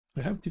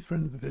We have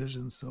different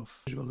versions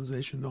of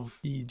visualization of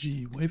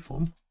EEG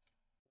waveform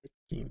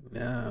working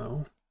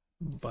now,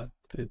 but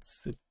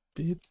it's a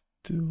bit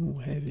too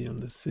heavy on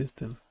the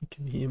system. You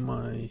can hear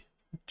my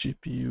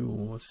GPU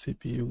or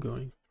CPU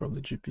going from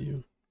the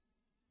GPU.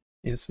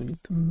 Yes, we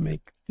need to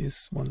make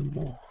this one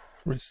more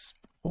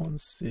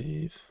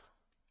responsive.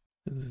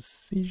 There's a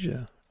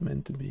seizure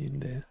meant to be in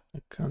there.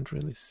 I can't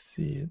really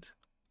see it.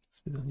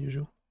 It's a bit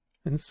unusual.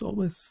 And it's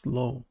always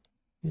slow.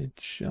 Yeah,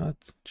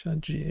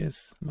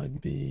 Chart.js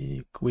might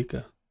be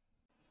quicker.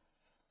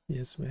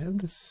 Yes, we have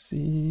the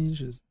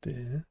seizures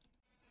there.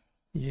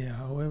 Yeah,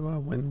 however,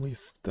 when we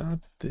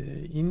start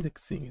the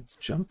indexing, it's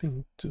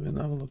jumping to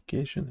another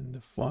location in the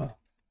file.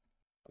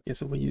 Okay,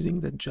 so we're using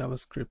the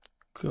JavaScript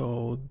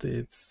code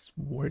that's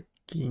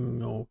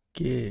working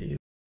okay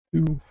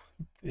to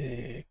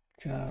the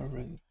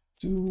current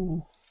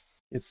tool.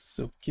 Yes,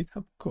 so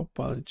GitHub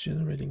Copilot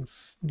generating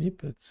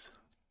snippets,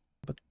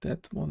 but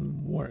that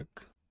won't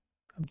work.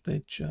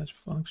 Update chart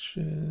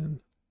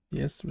function.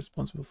 Yes,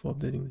 responsible for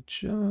updating the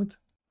chart.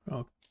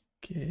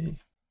 Okay.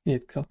 Yeah,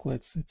 it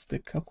calculates, it's the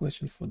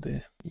calculation for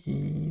the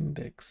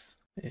index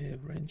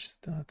range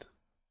start.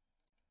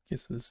 Okay,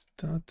 so the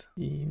start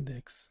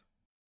index.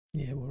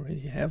 Yeah, we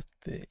already have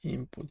the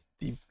input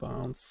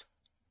debounce.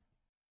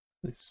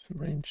 This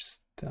range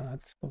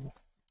start. Oh,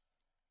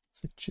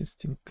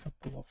 suggesting a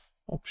couple of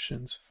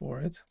options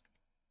for it.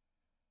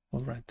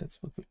 All right,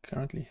 that's what we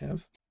currently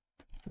have.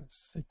 That's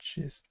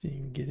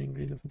suggesting getting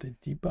rid of the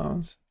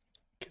debounce.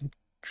 Can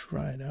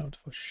try it out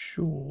for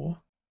sure.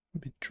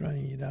 I'll be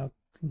trying it out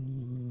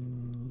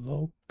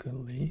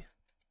locally.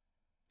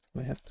 So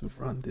I have to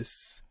run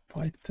this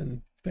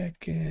Python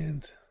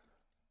backend.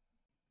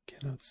 Okay,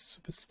 now it's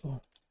super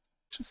slow.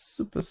 Just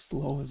super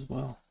slow as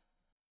well.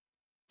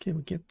 Okay,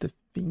 we get the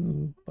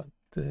thing, but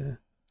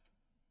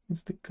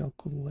it's the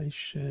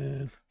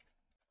calculation.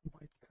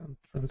 I can't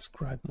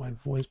transcribe my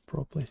voice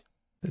properly.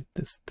 That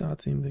the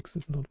start index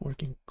is not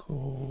working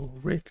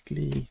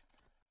correctly.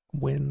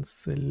 When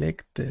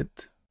selected,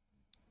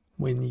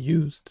 when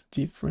used,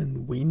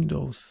 different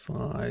window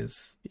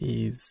size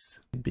is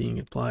being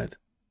applied.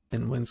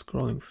 And when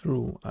scrolling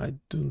through, I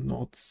do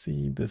not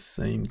see the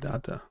same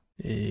data.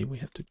 We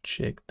have to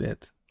check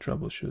that,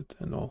 troubleshoot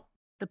and all.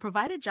 The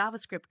provided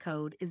JavaScript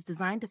code is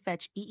designed to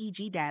fetch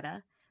EEG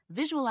data,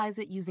 visualize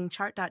it using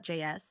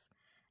Chart.js,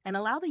 and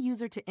allow the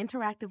user to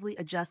interactively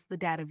adjust the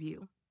data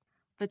view.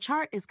 The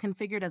chart is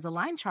configured as a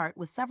line chart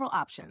with several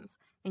options,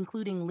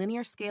 including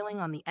linear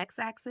scaling on the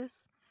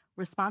x-axis,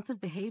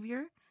 responsive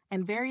behavior,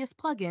 and various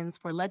plugins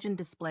for legend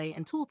display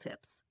and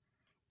tooltips.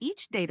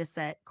 Each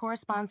dataset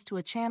corresponds to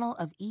a channel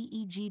of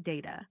EEG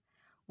data,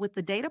 with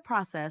the data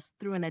processed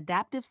through an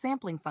adaptive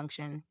sampling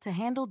function to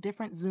handle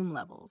different zoom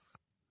levels.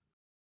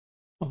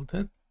 Well,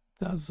 that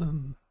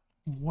doesn't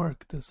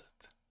work, does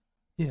it?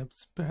 Yeah,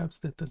 perhaps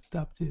that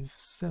adaptive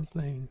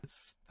sampling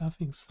is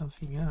stuffing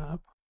something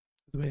up.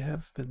 We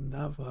have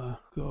another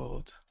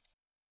code.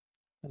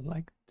 I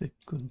like the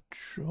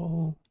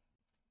control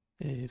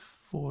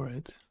for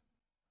it.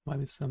 Might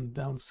be some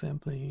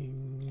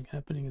downsampling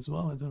happening as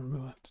well. I don't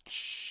remember. I have to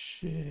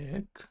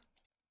check.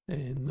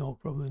 No,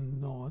 probably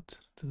not.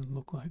 Doesn't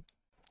look like.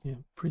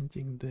 Yeah,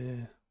 printing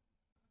the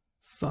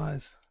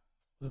size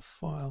of the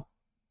file.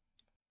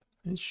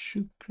 It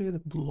should create a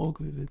block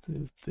with it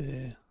with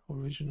the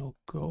original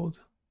code.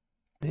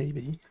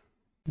 Maybe.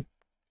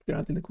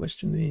 Currently the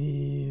question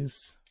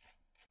is,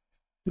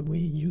 do we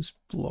use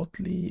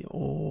Plotly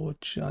or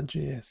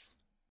Chart.js?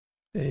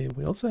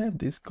 We also have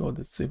this code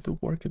that seems to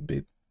work a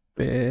bit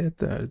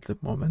better at the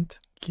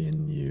moment.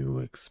 Can you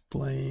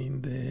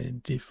explain the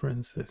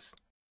differences?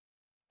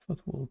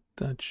 But we'll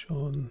touch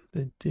on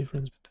the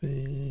difference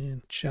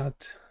between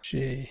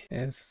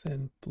Chart.js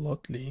and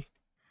Plotly.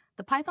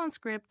 The Python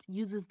script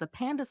uses the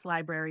pandas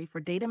library for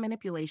data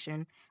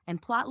manipulation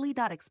and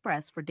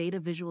plotly.express for data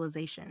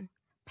visualization.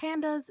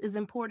 Pandas is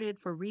imported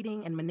for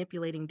reading and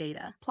manipulating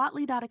data.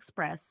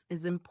 Plotly.express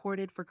is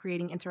imported for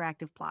creating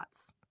interactive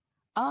plots.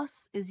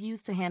 Us is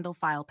used to handle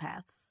file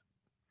paths.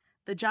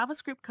 The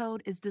JavaScript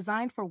code is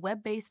designed for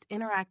web-based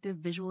interactive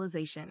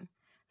visualization,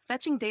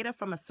 fetching data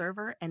from a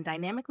server and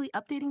dynamically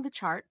updating the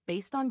chart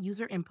based on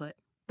user input.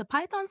 The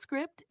Python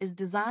script is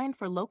designed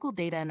for local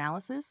data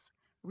analysis,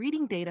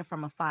 reading data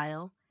from a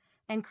file,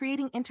 and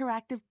creating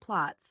interactive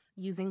plots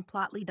using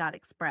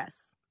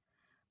plotly.express.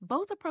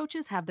 Both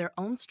approaches have their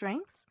own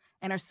strengths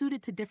and are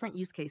suited to different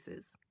use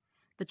cases.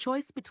 The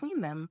choice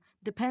between them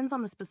depends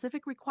on the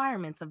specific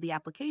requirements of the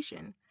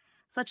application,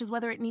 such as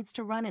whether it needs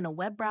to run in a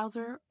web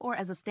browser or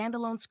as a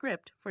standalone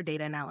script for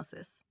data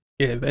analysis.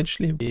 Yeah,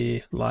 eventually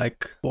we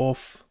like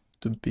both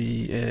to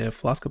be a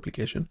Flask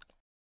application.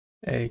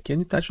 Can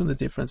you touch on the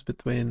difference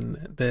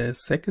between the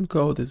second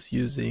code is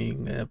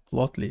using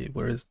Plotly,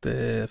 whereas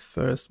the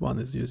first one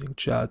is using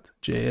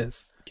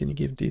Chart.js? Can you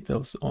give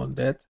details on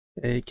that?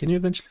 Can you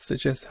eventually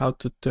suggest how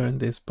to turn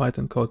this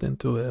Python code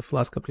into a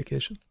Flask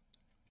application?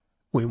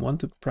 We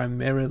want to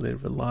primarily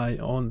rely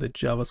on the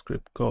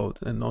JavaScript code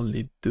and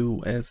only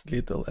do as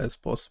little as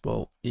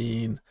possible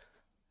in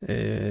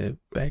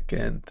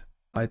backend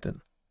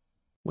Python.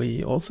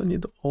 We also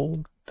need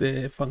all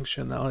the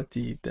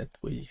functionality that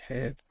we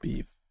had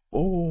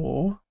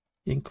before,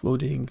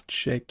 including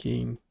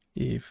checking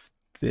if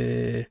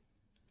the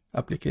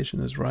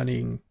application is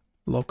running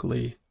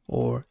locally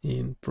or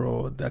in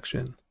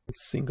production.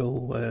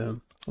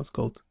 Single, what's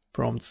called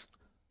prompts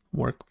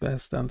work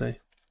best, don't they?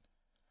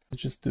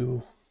 Just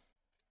do,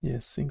 yeah,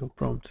 single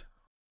prompt.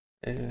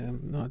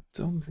 No, I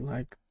don't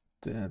like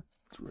that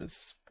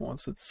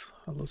response. It's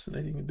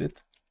hallucinating a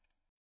bit.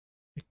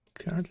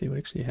 Currently, we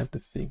actually have the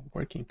thing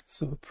working,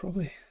 so we'll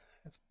probably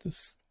have to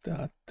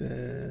start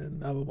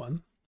another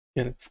one.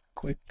 Yeah, let's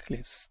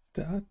quickly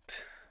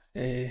start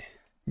a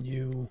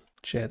new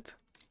chat.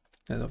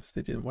 That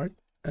obviously didn't work.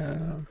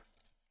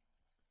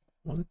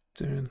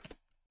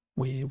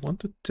 We want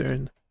to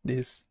turn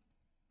this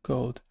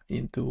code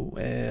into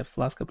a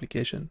Flask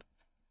application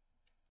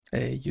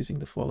using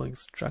the following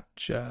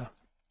structure.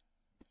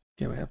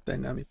 Okay, we have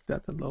dynamic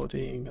data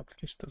loading.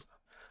 Application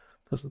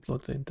doesn't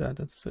load the entire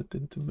data set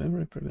into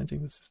memory,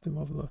 preventing the system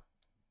overload.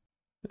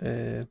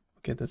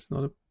 Okay, that's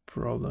not a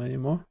problem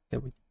anymore. Yeah,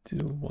 we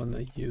do want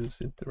to use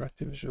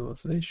interactive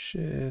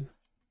visualization.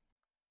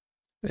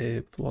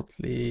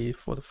 Plotly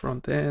for the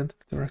front end,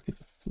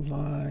 interactive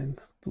line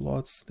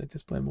plots that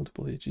display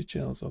multiple EEG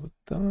channels over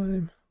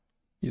time.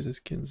 Users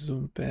can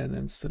zoom, pan,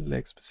 and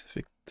select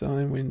specific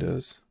time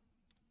windows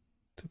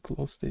to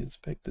closely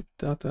inspect the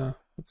data.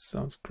 That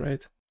sounds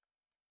great.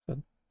 But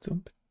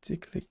don't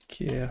particularly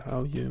care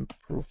how you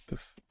improve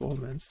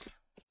performance.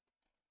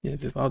 Yeah,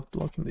 without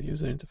blocking the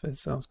user interface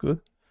sounds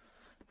good.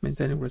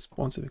 Maintaining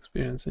responsive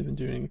experience even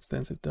during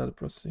extensive data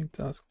processing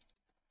tasks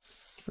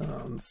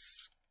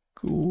sounds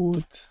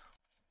good.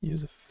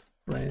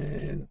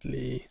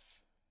 User-friendly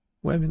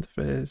web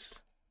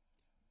interface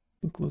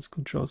includes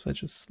controls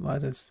such as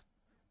sliders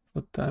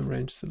for time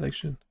range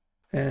selection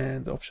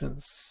and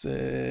options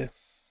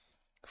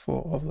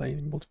for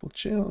overlaying multiple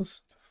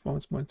channels.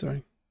 Performance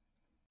monitoring.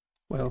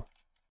 Well,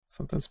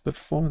 sometimes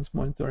performance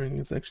monitoring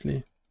is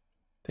actually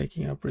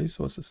taking up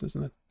resources,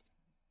 isn't it?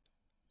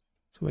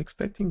 So we're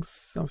expecting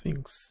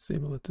something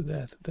similar to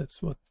that.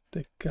 That's what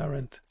the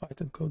current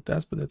Python code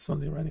does, but that's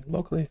only running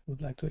locally.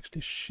 We'd like to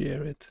actually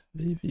share it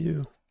with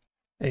you.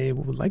 We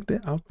would like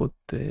the output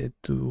to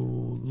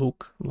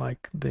look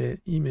like the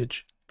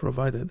image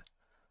provided.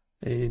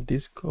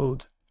 This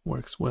code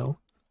works well,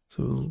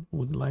 so we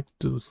would like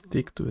to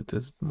stick to it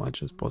as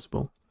much as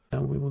possible.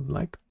 And we would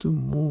like to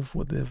move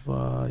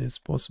whatever is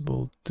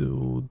possible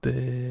to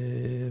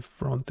the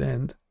front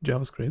end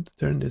JavaScript,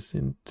 turn this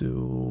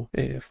into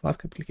a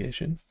Flask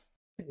application.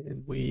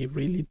 And we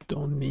really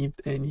don't need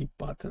any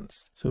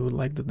buttons. So we would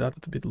like the data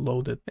to be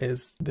loaded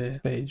as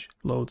the page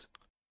loads,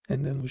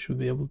 and then we should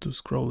be able to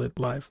scroll it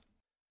live.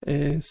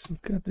 So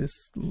we've got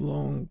this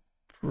long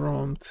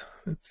prompt.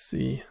 Let's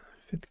see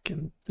if it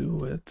can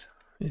do it.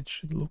 It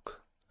should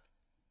look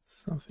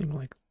something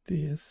like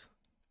this.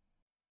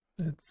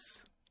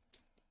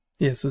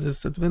 Yeah, so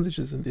there's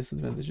advantages and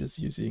disadvantages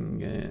using,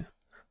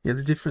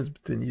 the difference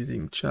between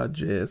using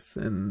Chart.js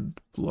and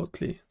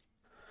Plotly,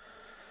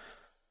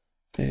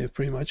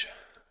 pretty much.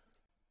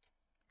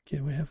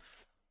 Okay, we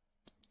have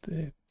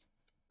the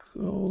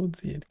code.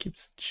 Yeah, it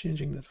keeps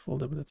changing that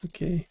folder, but that's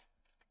okay.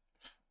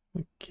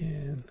 We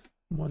can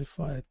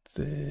modify it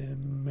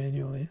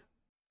manually.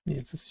 Yeah,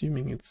 it's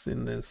assuming it's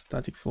in the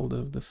static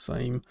folder, the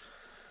same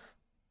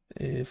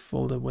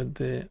folder where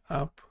the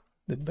app,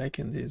 the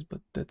backend is, but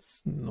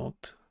that's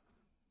not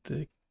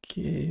the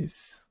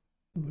case.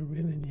 We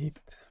really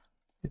need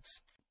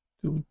its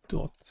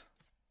 2-dot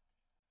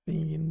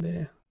thing in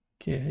there.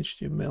 Okay,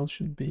 HTML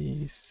should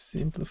be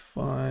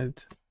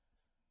simplified.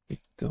 We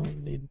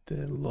don't need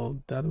the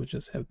load data, we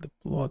just have the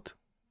plot.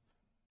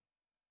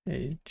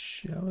 A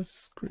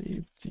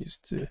JavaScript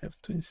used to have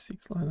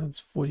 26 lines, it's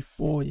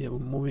 44. Yeah, we're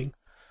moving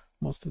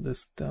most of the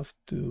stuff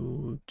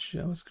to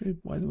JavaScript.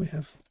 Why do we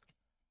have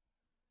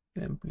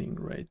sampling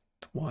rate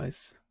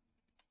twice?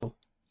 Well,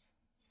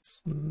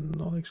 it's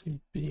not actually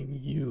being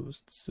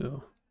used,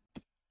 so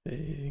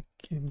they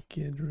can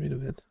get rid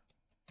of it.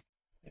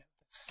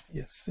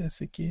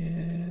 CSS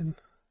again,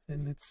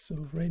 and it's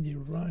already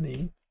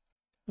running.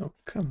 Oh,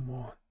 come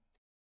on.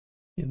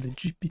 And the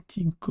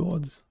GPT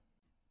gods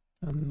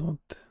are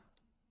not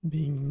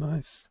being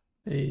nice.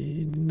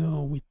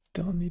 No, we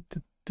don't need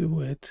to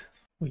do it.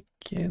 We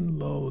can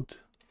load.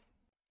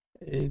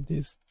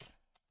 This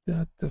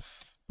data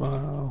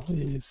file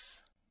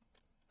is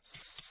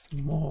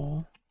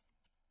small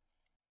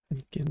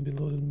and can be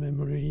loaded in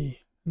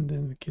memory, and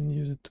then we can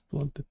use it to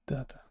plot the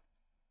data.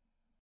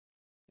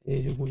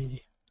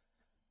 We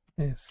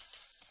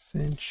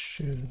essentially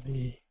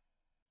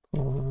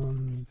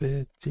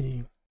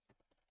converting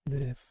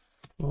the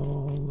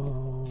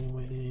following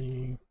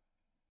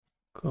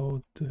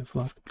code to a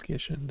Flask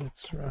application.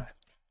 That's right.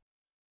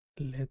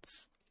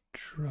 Let's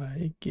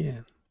try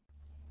again.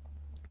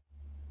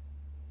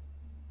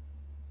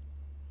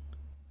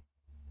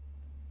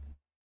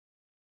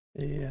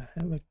 Yeah, I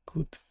have a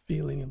good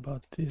feeling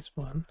about this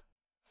one.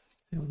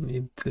 Still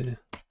need to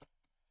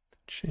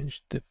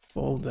change the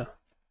folder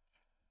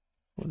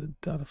for the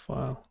data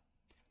file.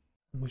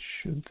 We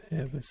should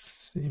have a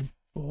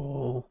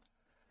simple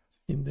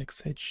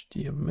index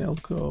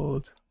HTML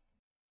code.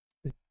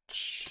 The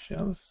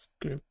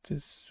JavaScript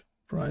is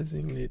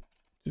surprisingly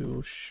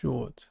too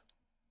short.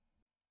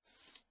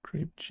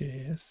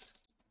 Script.js.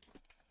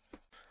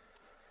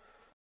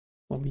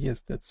 Well,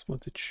 yes, that's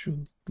what it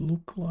should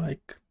look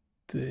like.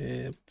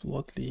 The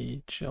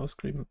Plotly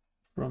JavaScript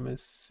from a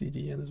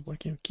CDN is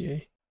working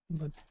okay,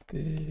 but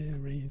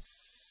there is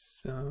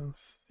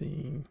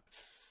something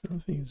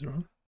is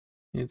wrong.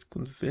 It's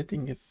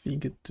converting a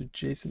figure to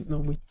JSON. No,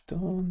 we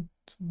don't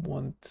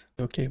want.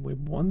 Okay, we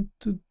want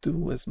to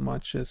do as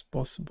much as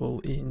possible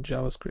in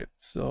JavaScript.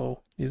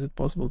 So is it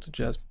possible to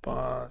just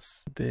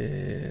pass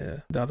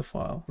the data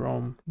file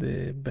from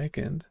the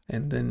backend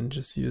and then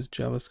just use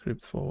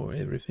JavaScript for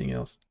everything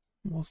else?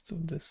 Most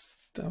of the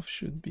stuff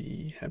should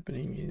be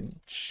happening in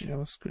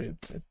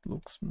JavaScript. It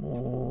looks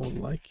more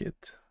like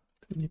it.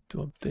 We need to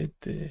update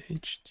the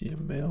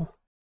HTML.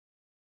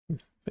 We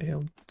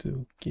failed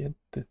to get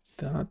the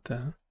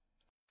data.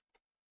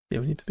 Yeah,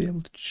 we need to be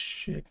able to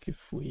check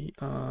if we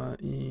are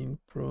in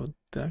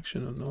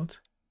production or not.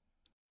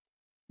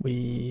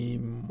 We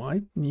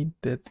might need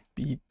that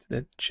bit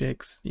that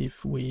checks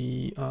if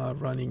we are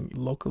running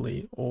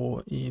locally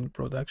or in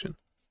production.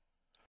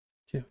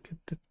 Okay, get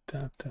the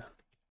data.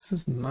 This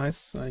is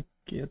nice. I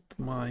get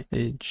my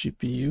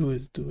GPU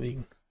is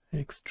doing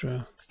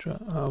extra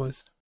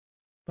hours,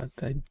 but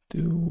I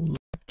do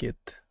like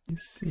it.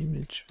 This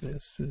image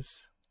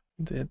versus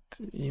that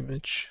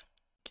image.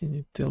 Can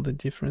you tell the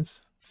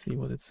difference? See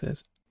what it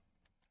says.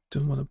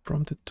 Don't want to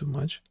prompt it too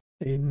much.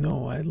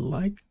 No, I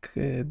like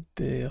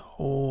the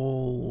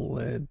whole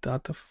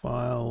data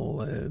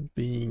file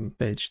being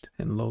fetched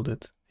and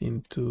loaded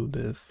into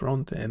the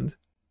front end.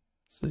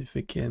 So if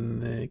we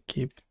can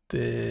keep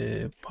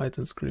the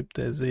Python script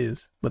as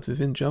is, but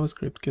within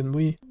JavaScript, can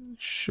we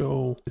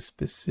show a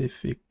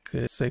specific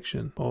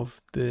section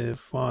of the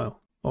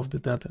file of the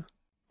data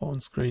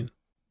on screen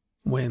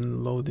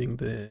when loading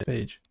the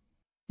page?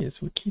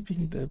 Yes, we're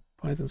keeping the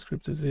Python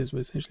script as is.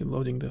 We're essentially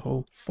loading the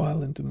whole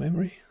file into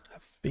memory. I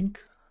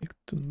think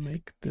to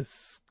make the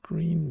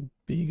screen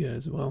bigger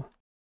as well.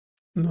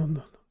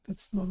 No,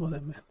 that's not what I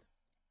meant.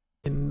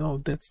 And no,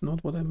 that's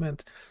not what I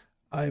meant.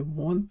 I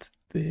want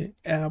the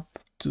app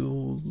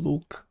to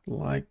look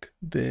like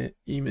the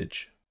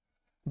image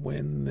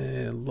when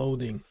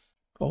loading.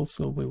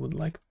 Also, we would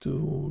like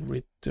to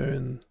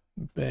return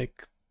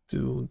back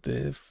to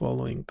the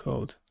following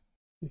code.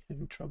 We're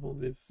having trouble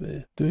with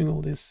doing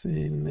all this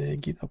in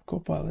GitHub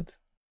Copilot.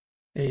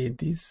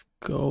 This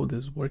code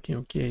is working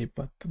okay,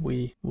 but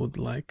we would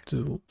like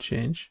to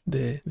change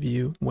the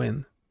view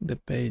when the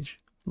page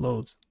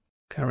loads.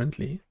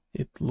 Currently,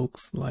 it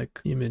looks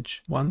like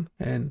image 1,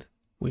 and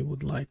we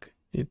would like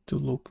it to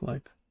look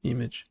like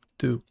image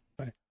 2.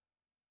 Right.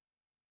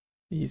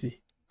 Easy.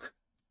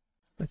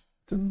 I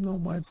don't know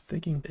why it's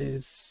taking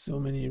so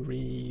many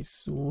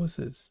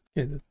resources.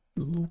 Yeah, that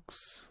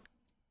looks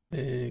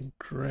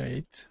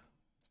great.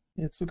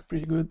 Yeah, it's looking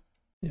pretty good.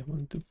 Yeah, I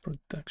want to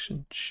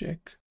production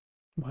check.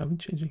 Why are we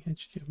changing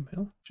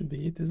HTML? Should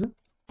be it, is it?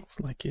 Looks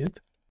like it.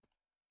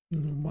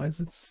 Why is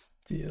it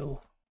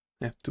still?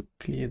 I have to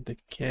clear the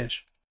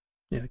cache.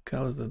 Yeah, the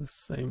colors are the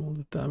same all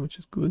the time, which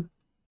is good.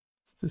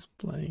 It's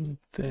displaying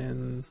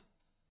 10.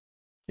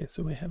 Okay,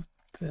 so we have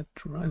that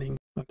running.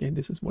 Okay,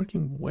 this is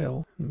working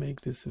well.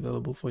 Make this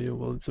available for you.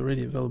 Well, it's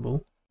already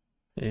available,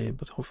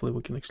 but hopefully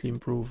we can actually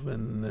improve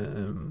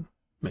and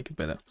make it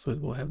better. So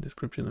it will have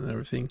description and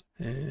everything.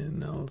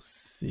 And I'll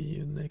see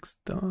you next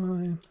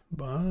time.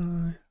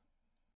 Bye.